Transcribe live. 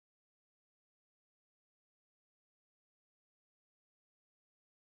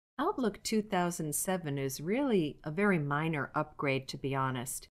Outlook 2007 is really a very minor upgrade, to be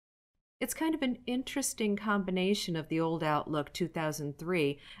honest. It's kind of an interesting combination of the old Outlook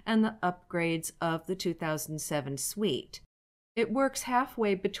 2003 and the upgrades of the 2007 suite. It works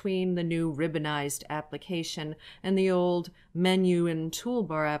halfway between the new ribbonized application and the old menu and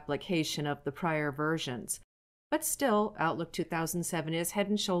toolbar application of the prior versions. But still, Outlook 2007 is head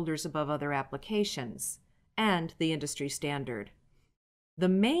and shoulders above other applications, and the industry standard. The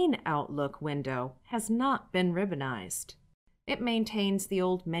main Outlook window has not been ribbonized. It maintains the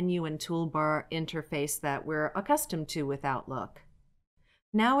old menu and toolbar interface that we're accustomed to with Outlook.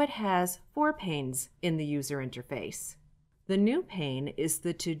 Now it has 4 panes in the user interface. The new pane is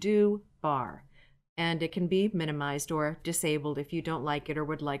the To-Do bar, and it can be minimized or disabled if you don't like it or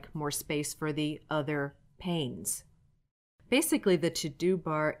would like more space for the other panes. Basically, the To-Do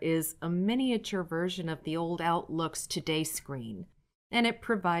bar is a miniature version of the old Outlook's Today screen, and it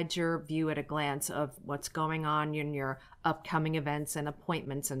provides your view at a glance of what's going on in your upcoming events and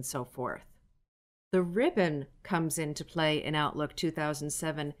appointments and so forth. The ribbon comes into play in Outlook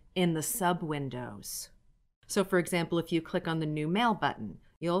 2007 in the sub-windows. So for example, if you click on the New Mail button,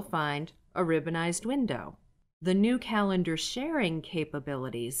 you'll find a ribbonized window. The new calendar sharing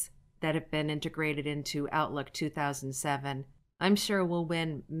capabilities that have been integrated into Outlook 2007, I'm sure will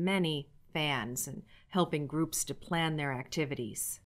win many fans in helping groups to plan their activities.